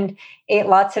diet and ate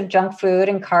lots of junk food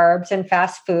and carbs and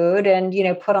fast food and,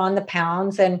 put on the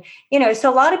pounds. And, so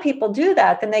a lot of people do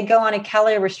that. Then they go on a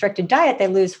calorie restricted diet, they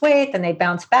lose weight, then they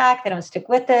bounce back, they don't stick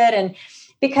with it. And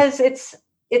because it's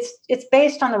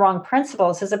based on the wrong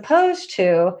principles, as opposed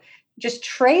to just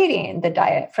trading the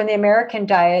diet from the American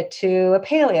diet to a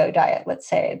paleo diet, let's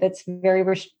say, that's very,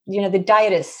 the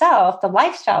diet itself, the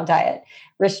lifestyle diet,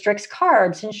 restricts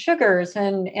carbs and sugars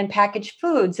and packaged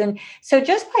foods. And so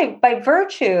just by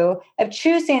virtue of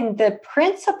choosing the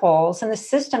principles and the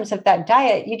systems of that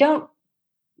diet,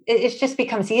 it just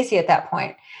becomes easy at that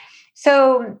point.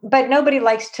 So, but nobody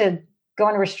likes to go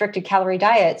on a restricted calorie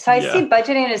diet. So I see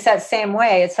budgeting as that same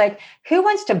way. It's like, who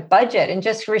wants to budget and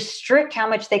just restrict how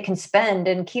much they can spend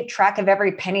and keep track of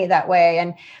every penny that way?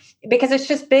 And because it's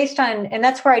just based on, and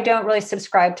that's where I don't really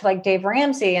subscribe to like Dave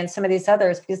Ramsey and some of these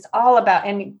others, because it's all about,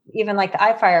 and even like the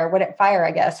FIRE,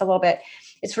 I guess, a little bit,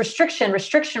 it's restriction.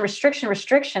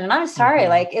 And I'm sorry,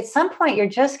 like at some point you're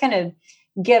just going to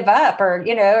give up or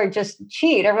just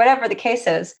cheat or whatever the case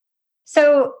is.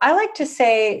 So I like to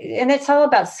say, and it's all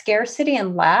about scarcity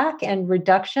and lack and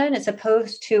reduction as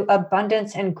opposed to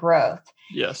abundance and growth.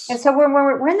 Yes. And so when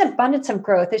we're in the abundance of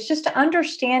growth, it's just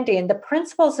understanding the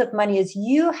principles of money is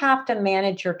you have to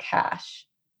manage your cash.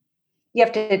 You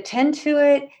have to attend to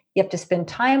it. You have to spend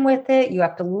time with it. You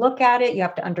have to look at it. You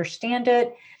have to understand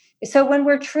it. So when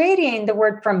we're trading the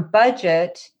word from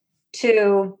budget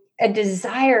to a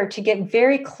desire to get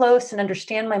very close and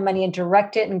understand my money and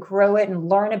direct it and grow it and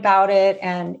learn about it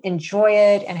and enjoy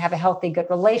it and have a healthy, good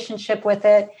relationship with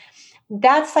it.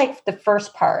 That's like the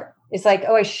first part. It's like,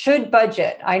 oh, I should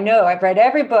budget. I know I've read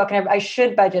every book and I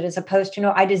should budget, as opposed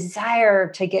to, I desire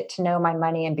to get to know my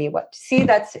money and be what. See,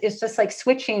 it's just like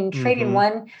switching, trading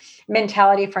one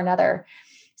mentality for another.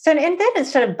 So, and then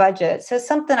instead of budget, so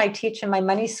something I teach in my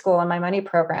money school and my money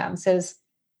programs is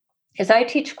I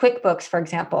teach QuickBooks, for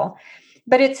example,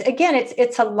 but it's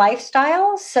a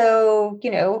lifestyle. So,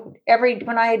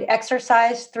 when I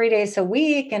exercise 3 days a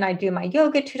week and I do my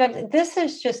yoga 2 times, this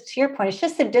is just, to your point, it's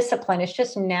just a discipline. It's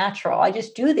just natural. I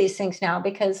just do these things now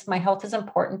because my health is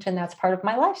important and that's part of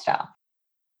my lifestyle.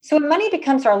 So when money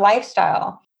becomes our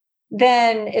lifestyle,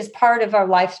 then is part of our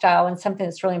lifestyle and something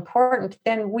that's really important,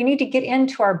 then we need to get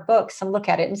into our books and look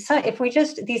at it. And so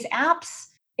these apps,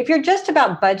 if you're just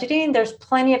about budgeting, there's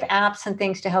plenty of apps and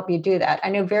things to help you do that. I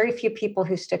know very few people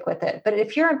who stick with it. But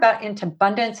if you're into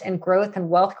abundance and growth and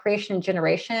wealth creation and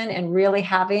generation and really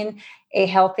having a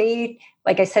healthy,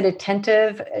 like I said,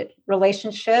 attentive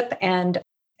relationship and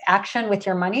action with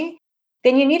your money,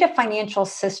 then you need a financial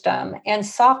system, and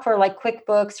software like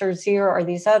QuickBooks or Xero or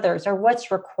these others are what's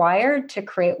required to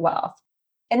create wealth.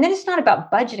 And then it's not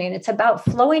about budgeting. It's about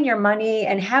flowing your money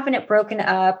and having it broken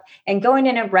up and going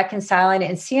in and reconciling it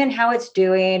and seeing how it's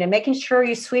doing and making sure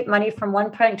you sweep money from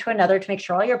one point to another to make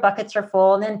sure all your buckets are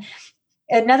full. And then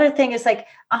another thing is like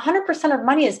 100% of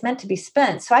money is meant to be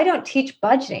spent. So I don't teach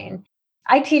budgeting.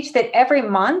 I teach that every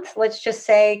month, let's just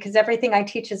say, because everything I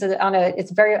teach is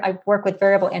I work with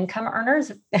variable income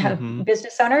earners,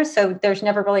 business owners. So there's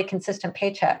never really a consistent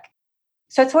paycheck.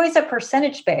 So it's always a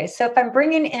percentage base. So if I'm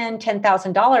bringing in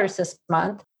 $10,000 this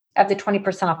month, I have the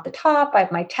 20% off the top, I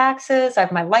have my taxes, I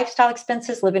have my lifestyle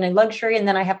expenses, living in luxury, and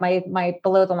then I have my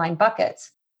below the line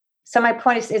buckets. So my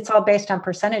point is it's all based on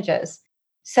percentages.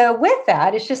 So with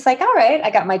that, it's just like, all right,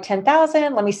 I got my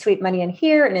 10,000, let me sweep money in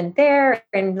here and in there,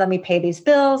 and let me pay these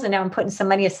bills. And now I'm putting some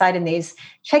money aside in these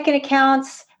checking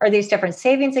accounts or these different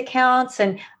savings accounts.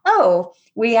 And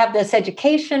we have this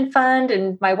education fund,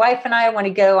 and my wife and I want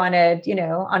to go on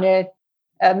a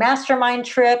mastermind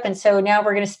trip. And so now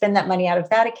we're going to spend that money out of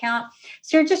that account.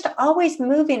 So you're just always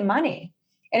moving money.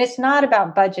 And it's not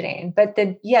about budgeting, but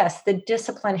the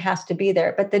discipline has to be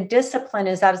there. But the discipline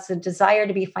is that it's a desire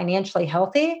to be financially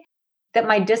healthy, that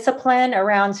my discipline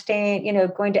around staying,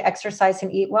 going to exercise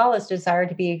and eat well is desire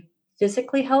to be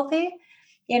physically healthy,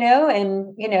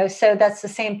 so that's the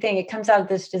same thing. It comes out of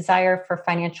this desire for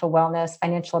financial wellness,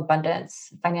 financial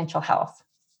abundance, financial health.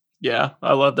 Yeah,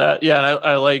 I love that. Yeah, and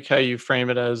I like how you frame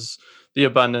it as the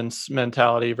abundance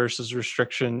mentality versus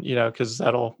restriction, because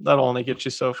that'll only get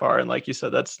you so far. And like you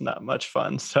said, that's not much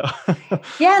fun. So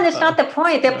yeah, and that's not the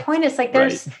point. The point is like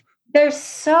there's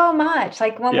so much.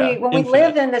 Like when we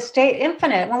live in the state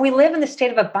infinite, when we live in the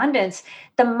state of abundance,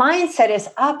 the mindset is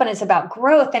up and it's about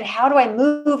growth. And how do I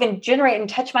move and generate and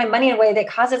touch my money in a way that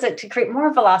causes it to create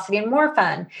more velocity and more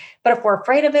fun? But if we're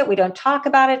afraid of it, we don't talk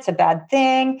about it. It's a bad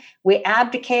thing. We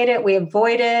abdicate it. We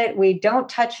avoid it. We don't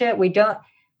touch it.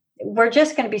 We're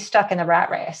just going to be stuck in the rat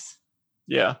race.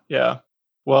 Yeah. Yeah.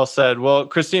 Well said. Well,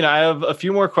 Christina, I have a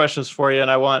few more questions for you, and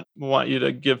I want you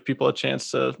to give people a chance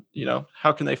to,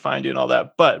 how can they find you and all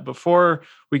that. But before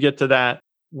we get to that,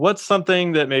 what's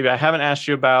something that maybe I haven't asked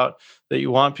you about that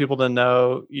you want people to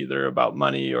know, either about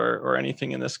money or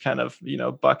anything in this kind of,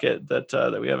 bucket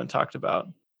that we haven't talked about?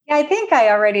 Yeah, I think I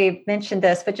already mentioned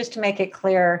this, but just to make it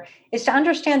clear, is to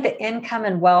understand that income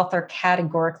and wealth are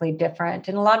categorically different.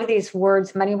 And a lot of these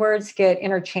words, money words, get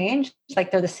interchanged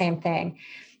like they're the same thing.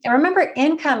 And remember,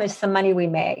 income is the money we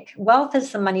make. Wealth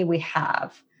is the money we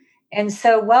have. And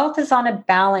so wealth is on a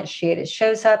balance sheet. It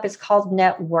shows up, it's called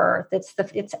net worth.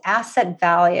 It's asset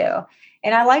value.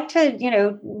 And I like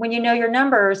to, when you know your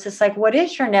numbers, it's like, what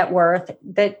is your net worth?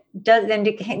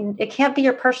 It can't be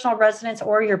your personal residence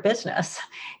or your business.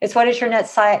 It's what is your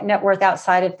net worth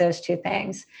outside of those two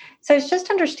things. So it's just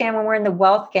understand when we're in the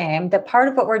wealth game, that part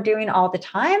of what we're doing all the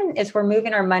time is we're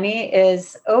moving our money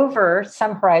is over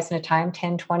some horizon of time,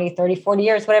 10, 20, 30, 40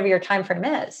 years, whatever your time frame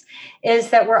is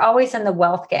that we're always in the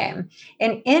wealth game.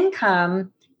 And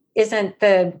income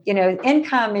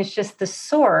income is just the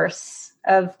source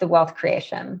of the wealth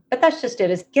creation. But that's just it,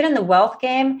 is get in the wealth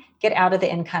game, get out of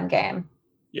the income game.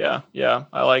 Yeah. Yeah.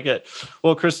 I like it.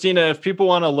 Well, Christina, if people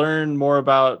want to learn more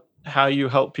about how you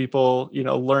help people,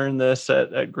 learn this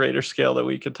at greater scale that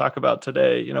we could talk about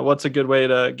today, what's a good way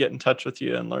to get in touch with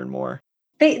you and learn more?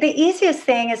 The easiest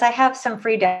thing is I have some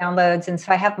free downloads. And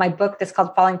so I have my book that's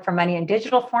called Falling for Money in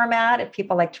digital format. If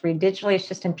people like to read digitally, it's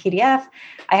just in PDF.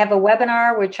 I have a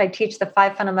webinar, which I teach the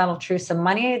 5 fundamental truths of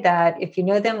money that if you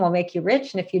know them will make you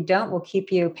rich. And if you don't, will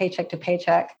keep you paycheck to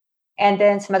paycheck. And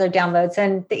then some other downloads.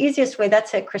 And the easiest way,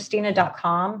 that's at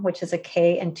Christina.com, which is a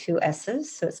K and 2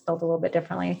 S's. So it's spelled a little bit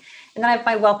differently. And then I have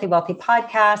my Wealthy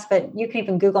podcast, but you can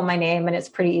even Google my name and it's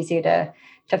pretty easy to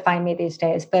find me these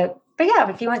days. But yeah,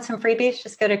 if you want some freebies,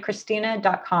 just go to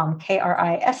Christina.com,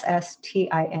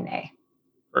 Kristina.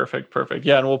 Perfect.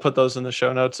 Yeah. And we'll put those in the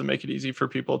show notes and make it easy for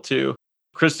people too.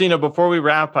 Christina, before we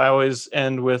wrap, I always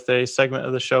end with a segment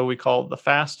of the show we call the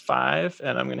Fast Five.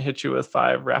 And I'm going to hit you with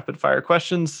 5 rapid fire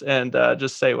questions and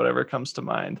just say whatever comes to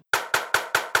mind.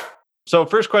 So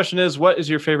first question is, what is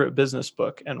your favorite business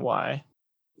book and why?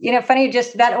 Funny,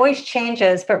 just that always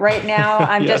changes. But right now,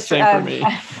 I'm same for me.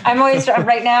 I'm always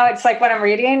right now. It's like what I'm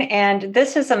reading, and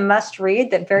this is a must read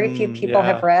that very few people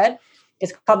have read.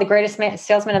 It's called The Greatest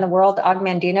Salesman in the World, Og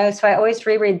Mandino. So I always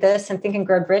reread this and Think and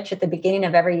Grow Rich at the beginning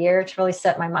of every year to really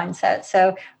set my mindset.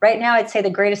 So right now, I'd say The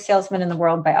Greatest Salesman in the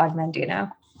World by Og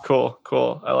Mandino.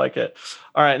 Cool. I like it.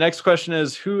 All right. Next question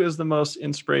is, who is the most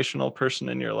inspirational person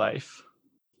in your life?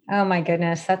 Oh my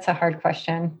goodness, that's a hard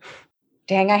question.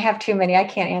 Dang, I have too many. I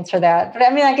can't answer that. But I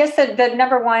mean, I guess the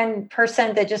number one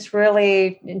person that just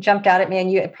really jumped out at me,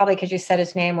 and you probably because you said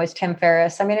his name, was Tim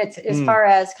Ferriss. I mean, it's as far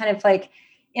as kind of like,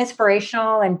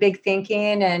 inspirational and big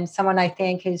thinking, and someone I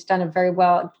think who's done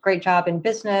a great job in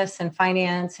business and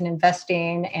finance and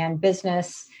investing and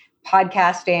business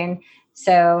podcasting.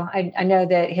 So I know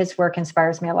that his work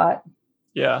inspires me a lot.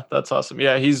 Yeah, that's awesome.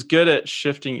 Yeah, he's good at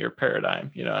shifting your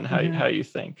paradigm, and how you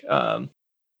think. All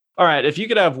right, if you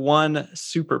could have one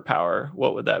superpower,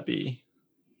 what would that be?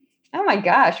 Oh my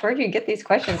gosh, where do you get these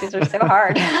questions? These are so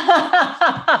hard.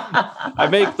 I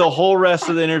make the whole rest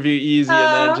of the interview easy,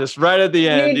 and then just right at the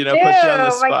end, put you on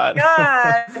the spot. Oh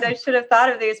my God, I should have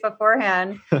thought of these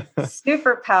beforehand.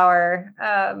 Superpower.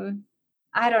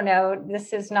 I don't know.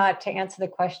 This is not to answer the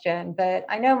question, but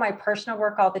I know my personal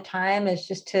work all the time is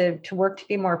just to work to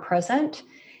be more present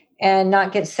and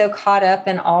not get so caught up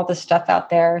in all the stuff out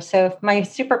there. So if my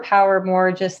superpower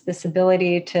more just this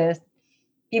ability to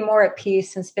be more at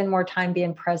peace and spend more time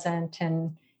being present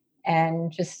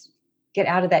and just get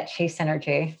out of that chase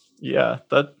energy. Yeah,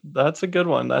 that's a good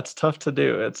one. That's tough to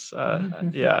do. It's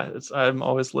I'm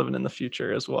always living in the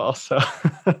future as well. So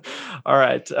all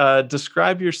right.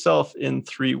 Describe yourself in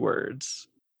 3 words.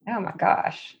 Oh my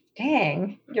gosh.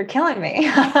 Dang, you're killing me.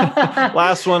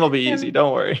 Last one will be easy.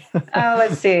 Don't worry.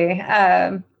 Let's see.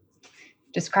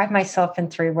 Describe myself in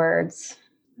 3 words.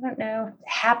 I don't know.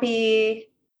 Happy,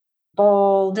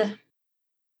 bold,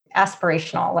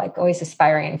 aspirational, like always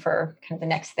aspiring for kind of the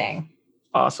next thing.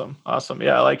 Awesome.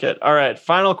 Yeah, I like it. All right.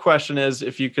 Final question is,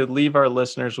 if you could leave our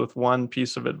listeners with one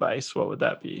piece of advice, what would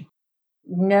that be?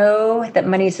 Know that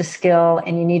money is a skill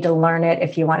and you need to learn it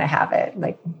if you want to have it.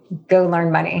 Like, go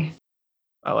learn money.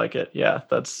 I like it. Yeah,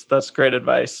 that's great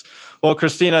advice. Well,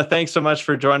 Christina, thanks so much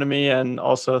for joining me. And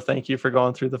also thank you for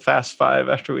going through the Fast 5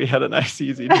 after we had a nice,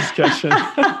 easy discussion.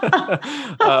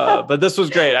 But this was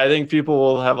great. I think people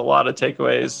will have a lot of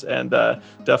takeaways. And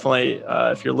definitely,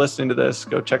 if you're listening to this,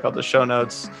 go check out the show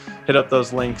notes, hit up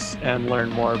those links and learn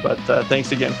more. But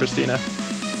thanks again, Christina.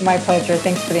 My pleasure.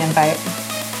 Thanks for the invite.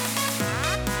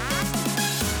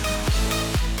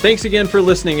 Thanks again for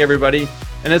listening, everybody.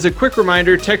 And as a quick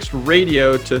reminder, text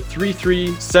RADIO to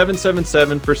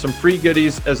 33777 for some free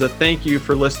goodies as a thank you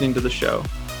for listening to the show.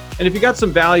 And if you got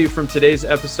some value from today's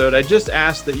episode, I just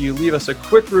ask that you leave us a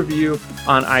quick review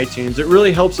on iTunes. It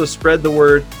really helps us spread the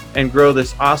word and grow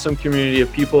this awesome community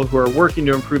of people who are working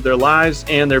to improve their lives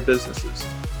and their businesses.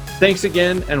 Thanks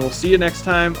again, and we'll see you next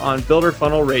time on Builder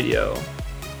Funnel Radio.